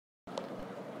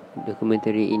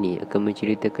Dokumentari ini akan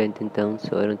menceritakan tentang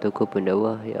seorang tokoh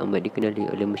pendakwah yang amat dikenali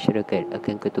oleh masyarakat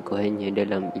akan ketokohannya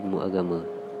dalam ilmu agama.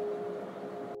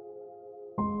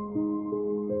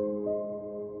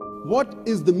 What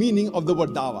is the meaning of the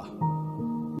word dawah?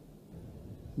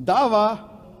 Dawah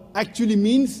actually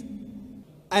means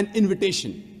an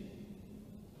invitation.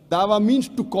 Dawah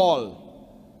means to call.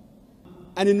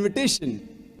 An invitation,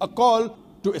 a call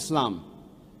to Islam.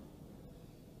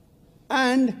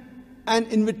 And an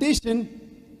invitation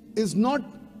is not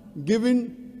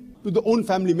given to the own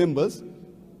family members.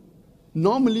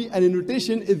 Normally, an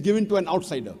invitation is given to an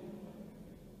outsider.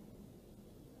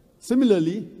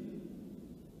 Similarly,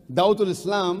 Dawah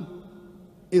al-Islam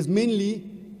is mainly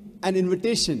an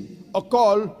invitation, a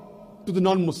call to the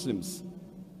non-Muslims.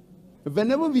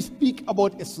 Whenever we speak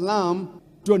about Islam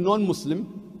to a non-Muslim,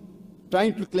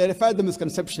 trying to clarify the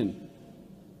misconception,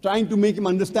 trying to make him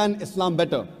understand Islam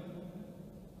better,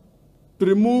 to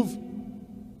remove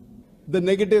the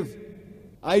negative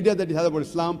idea that he has about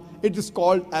Islam, it is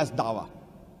called as dawah.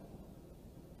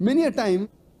 Many a time,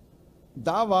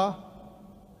 dawah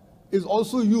is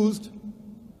also used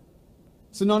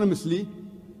synonymously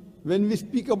when we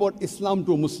speak about Islam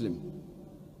to a Muslim.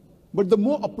 But the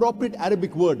more appropriate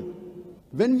Arabic word,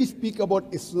 when we speak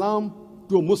about Islam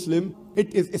to a Muslim,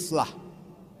 it is islah.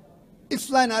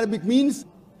 Islah in Arabic means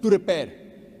to repair.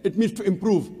 It means to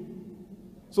improve.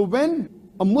 So when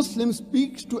a Muslim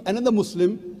speaks to another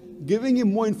Muslim, giving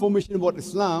him more information about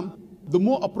Islam, the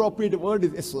more appropriate word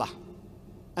is islah.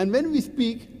 And when we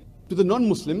speak to the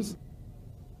non-Muslims,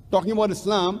 talking about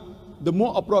Islam, the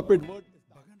more appropriate word is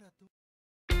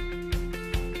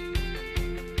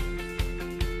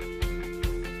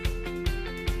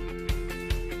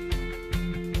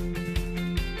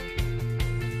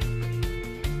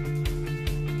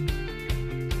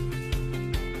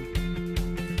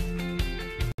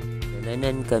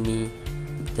Perjalanan kami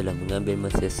telah mengambil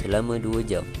masa selama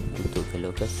 2 jam untuk ke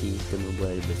lokasi temu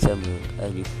bual bersama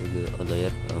ahli keluarga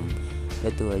Allahyarham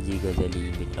Dato Haji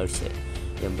Ghazali bin Arshad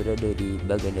yang berada di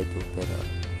Bagan Dato Perak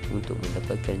untuk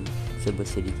mendapatkan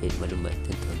sebersedikit maklumat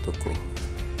tentang tokoh.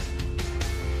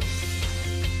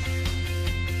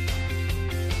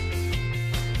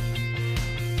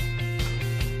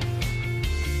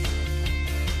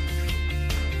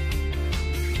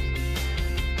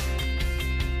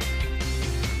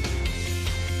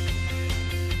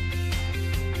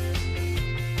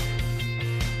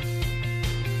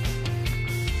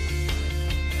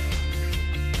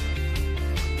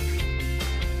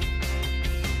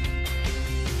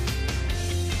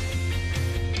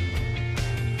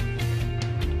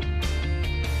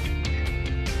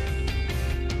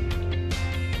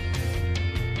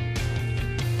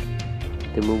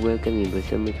 Temu bual kami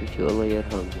bersama cucu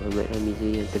Allahyarham Ahmad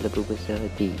yang telah berbesar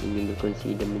hati ingin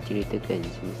berkongsi dan menceritakan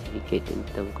sedikit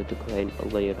tentang ketokohan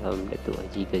Allahyarham Dato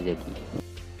Haji Ghazali.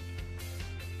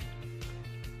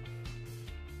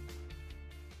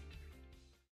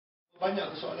 Banyak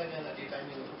soalan yang nak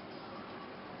ditanya.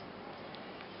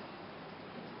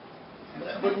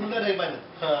 Bermula dari mana?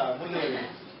 Mula dari.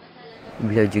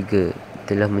 Beliau juga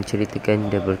telah menceritakan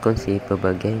dan berkongsi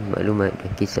pelbagai maklumat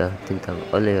dan kisah tentang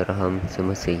Allahyarham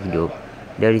semasa hidup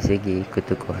dari segi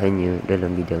ketokohannya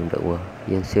dalam bidang dakwah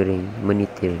yang sering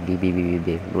menitir di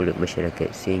bibir-bibir mulut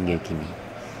masyarakat sehingga kini.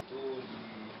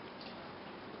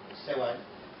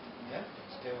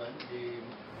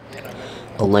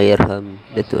 Allahyarham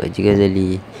Dato Haji Ghazali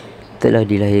telah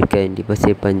dilahirkan di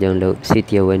Pasir Panjang Laut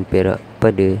Setiawan, Perak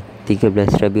pada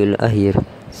 13 Rabiul Akhir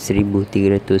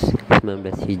 1319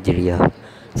 Hijriah,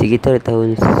 sekitar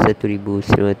tahun 1901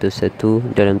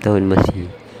 dalam tahun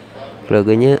Masihi.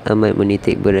 Keluarganya amat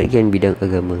menitik beratkan bidang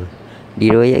agama.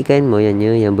 Diriwayatkan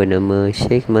moyangnya yang bernama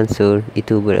Sheikh Mansur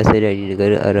itu berasal dari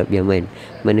negara Arab Yaman,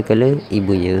 manakala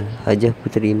ibunya Hajah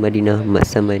Puteri Madinah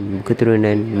Mat Saman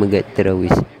keturunan Megat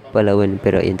Terawis, pahlawan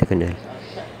Perak yang terkenal.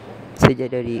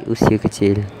 Sejak dari usia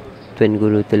kecil, Tuan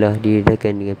Guru telah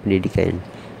diredahkan dengan pendidikan.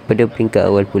 Pada peringkat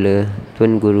awal pula,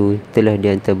 Tuan Guru telah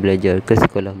dihantar belajar ke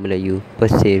Sekolah Melayu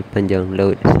Pasir Panjang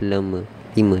Laut selama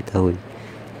 5 tahun.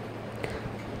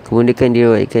 Kemudian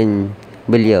diriwayatkan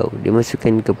beliau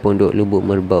dimasukkan ke Pondok Lubuk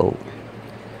Merbau.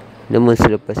 Namun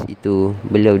selepas itu,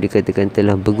 beliau dikatakan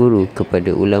telah berguru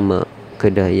kepada ulama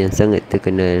Kedah yang sangat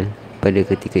terkenal pada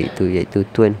ketika itu, iaitu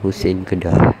Tuan Hussein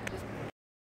Kedah.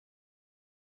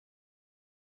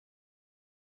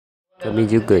 Kami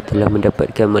juga telah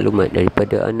mendapatkan maklumat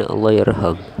daripada anak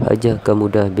Allahyarham, Hajah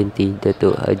Kamudah binti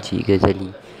Dato Haji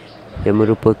Ghazali, yang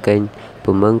merupakan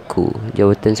pemangku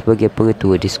jawatan sebagai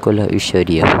pengetua di sekolah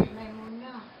Irsyadiyah.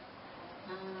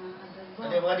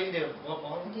 Ada beradik dia berapa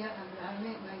orang? Dia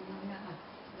Ahmad,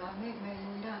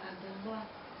 Maimunah,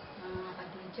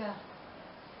 Belajar.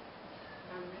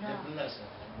 Alhamdulillah. 12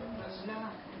 lah.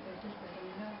 Alhamdulillah. Lepas tu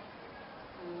alhamdulillah.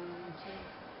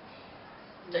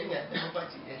 Tak ingat nama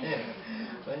pakcik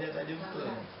banyak tak jumpa.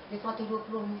 Dia kuartal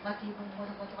 20 mati pun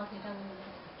kuartal tahun.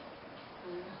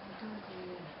 Itu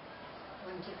dia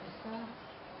wancik besar.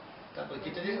 Tak apa,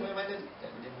 kita dia sampai mana? Tak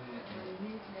boleh mengingat.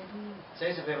 Ini jadi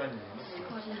Saya sampai mana?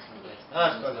 sekolah.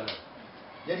 Sekolah.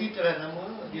 Jadi itulah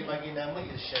nama, dia bagi nama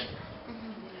Irsyad.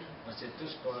 Masa itu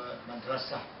sekolah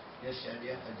madrasah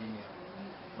Irsyadiyah Adiniyah.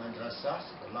 Madrasah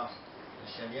sekolah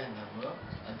Irsyadiyah, nama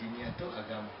Adiniyah tu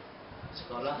agama.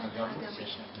 Sekolah agama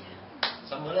Irsyadiyah.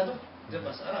 Samalah tu, dia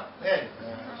bahasa Arab kan?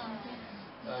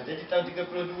 Jadi tahun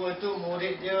 32 tu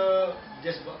murid dia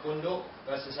sebab pondok,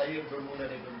 rasa saya bermula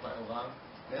dari 4 orang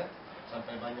ya,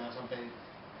 sampai banyak, sampai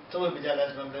terus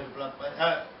berjalan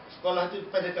 1928. Sekolah tu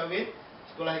pada kahwin,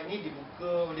 sekolah ini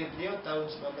dibuka oleh beliau tahun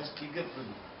 1932.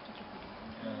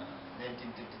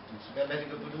 1932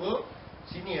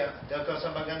 sini ya, dalam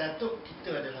kawasan Bagan Datuk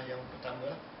kita adalah yang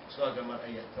pertama sekolah agama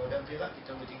rakyat. Kalau dalam Perak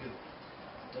kita nombor 3.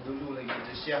 Dulu lagi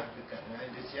ada Syah dekat dengan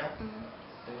ada Syah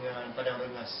dengan Padang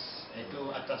Rengas.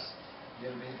 Itu atas, dia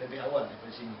lebih awal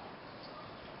daripada sini.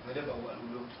 Mereka bawa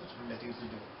lulung tu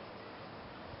 1937.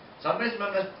 Sampai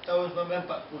tahun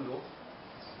 1940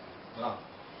 perang.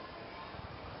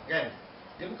 Kan?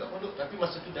 Dia buka pondok, tapi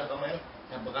masa tu dah ramai lah.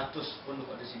 Dah beratus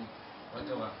pondok ada sini.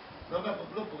 Ratus orang.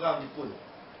 1940 perang Jepun.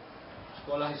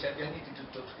 Sekolah Irsyadiyah ni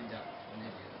ditutup sekejap.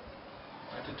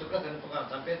 Tutuplah kerana perang.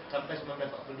 Sampai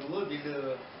 1942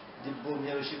 bila dibom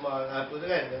Hiroshima apa tu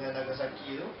kan, dengan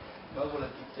Nagasaki tu, barulah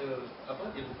kita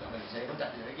dia buka lagi. Saya pun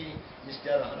tak ada lagi ni. Ini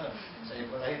sejarah lah. Saya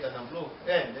pun lahir tahun 60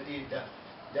 kan. Jadi dah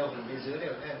jauh berbeza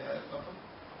dia kan.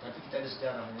 Tapi kita ada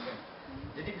sejarahnya kan.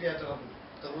 Jadi beliau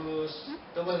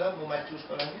teruslah memacu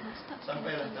sekolah ni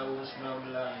sampailah tahun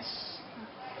 19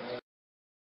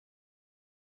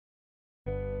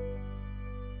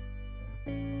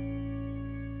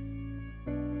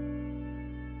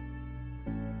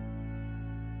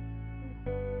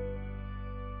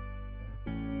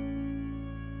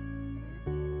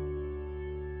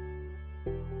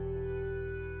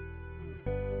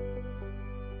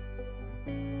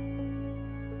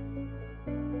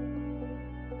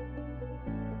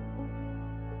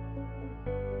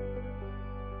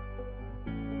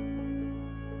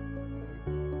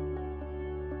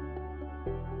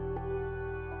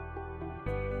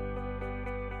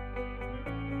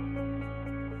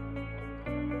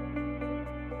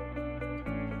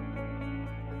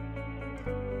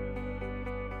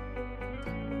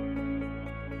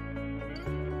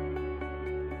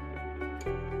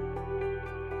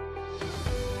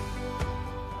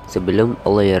 Sebelum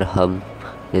Allahyarham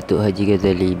Dato Haji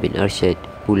Ghazali bin Arshad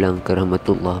pulang ke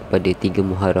rahmatullah pada 3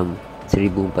 Muharram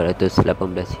 1418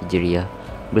 Hijriah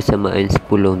bersamaan 10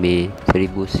 Mei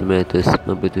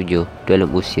 1997 dalam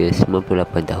usia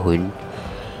 98 tahun,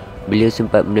 beliau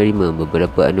sempat menerima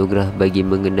beberapa anugerah bagi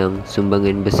mengenang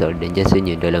sumbangan besar dan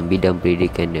jasanya dalam bidang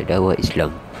pendidikan dan dakwah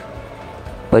Islam.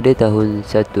 Pada tahun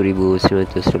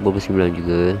 1989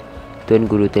 juga, Tuan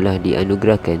Guru telah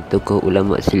dianugerahkan Tokoh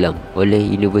Ulama Islam oleh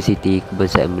Universiti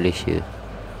Kebangsaan Malaysia.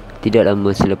 Tidak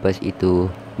lama selepas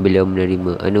itu, beliau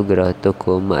menerima anugerah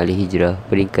Tokoh Ma'ali Hijrah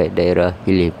peringkat daerah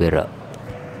Hilir Perak.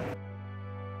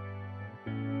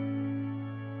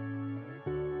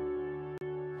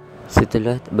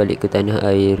 Setelah balik ke tanah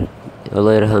air,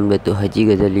 Allahyarham Dato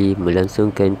Haji Ghazali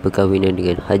melangsungkan perkahwinan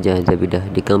dengan Hajah Zabidah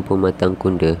di Kampung Matang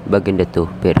Kunda, Bagan Dato,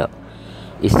 Perak.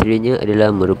 Isterinya adalah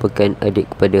merupakan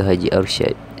adik kepada Haji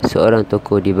Arshad, seorang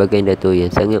tokoh di Bagan Dato yang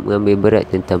sangat mengambil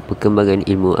berat tentang perkembangan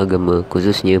ilmu agama,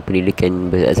 khususnya pendidikan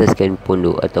berasaskan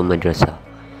pondok atau madrasah.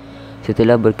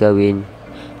 Setelah berkahwin,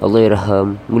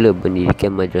 Allahyarham mula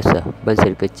mendirikan madrasah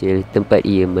Bansal kecil tempat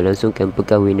ia melangsungkan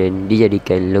perkahwinan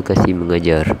dijadikan lokasi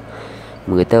mengajar.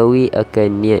 Mengetahui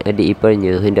akan niat adik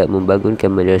iparnya hendak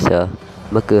membangunkan madrasah,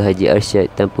 maka Haji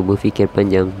Arshad tanpa berfikir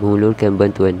panjang mengulurkan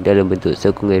bantuan dalam bentuk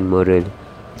sokongan moral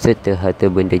serta harta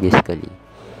bendanya sekali.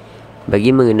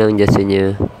 Bagi mengenang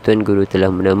jasanya, Tuan Guru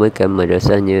telah menamakan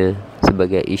madrasahnya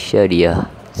sebagai Irsyadiyah,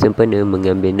 sempena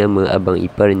mengambil nama abang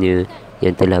iparnya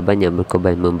yang telah banyak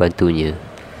berkorban membantunya.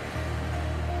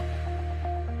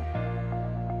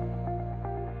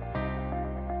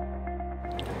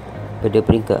 Pada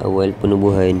peringkat awal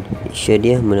penubuhan,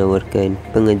 Irsyadiyah menawarkan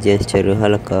pengajian secara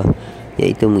halakah,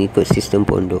 iaitu mengikut sistem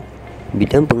pondok.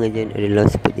 Bidang pengajian adalah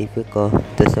seperti fiqah,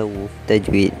 tasawuf,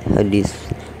 tajwid, hadis,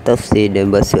 tafsir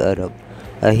dan bahasa Arab.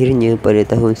 Akhirnya pada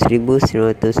tahun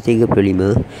 1935,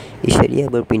 Irsyadiyah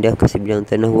berpindah ke sebidang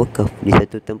tanah wakaf di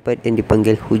satu tempat yang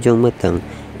dipanggil Hujung Matang,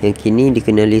 yang kini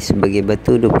dikenali sebagai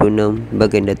Batu 26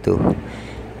 Bagan Dato.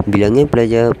 Bilangan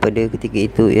pelajar pada ketika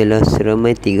itu ialah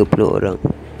seramai 30 orang.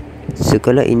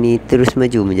 Sekolah ini terus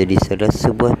maju menjadi salah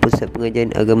sebuah pusat pengajian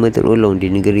agama terulung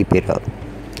di negeri Perak.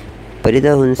 Pada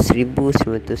tahun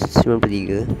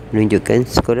 1993 menunjukkan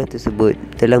sekolah tersebut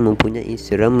telah mempunyai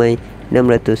seramai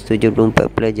 674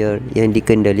 pelajar yang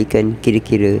dikendalikan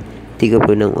kira-kira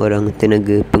 36 orang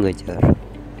tenaga pengajar.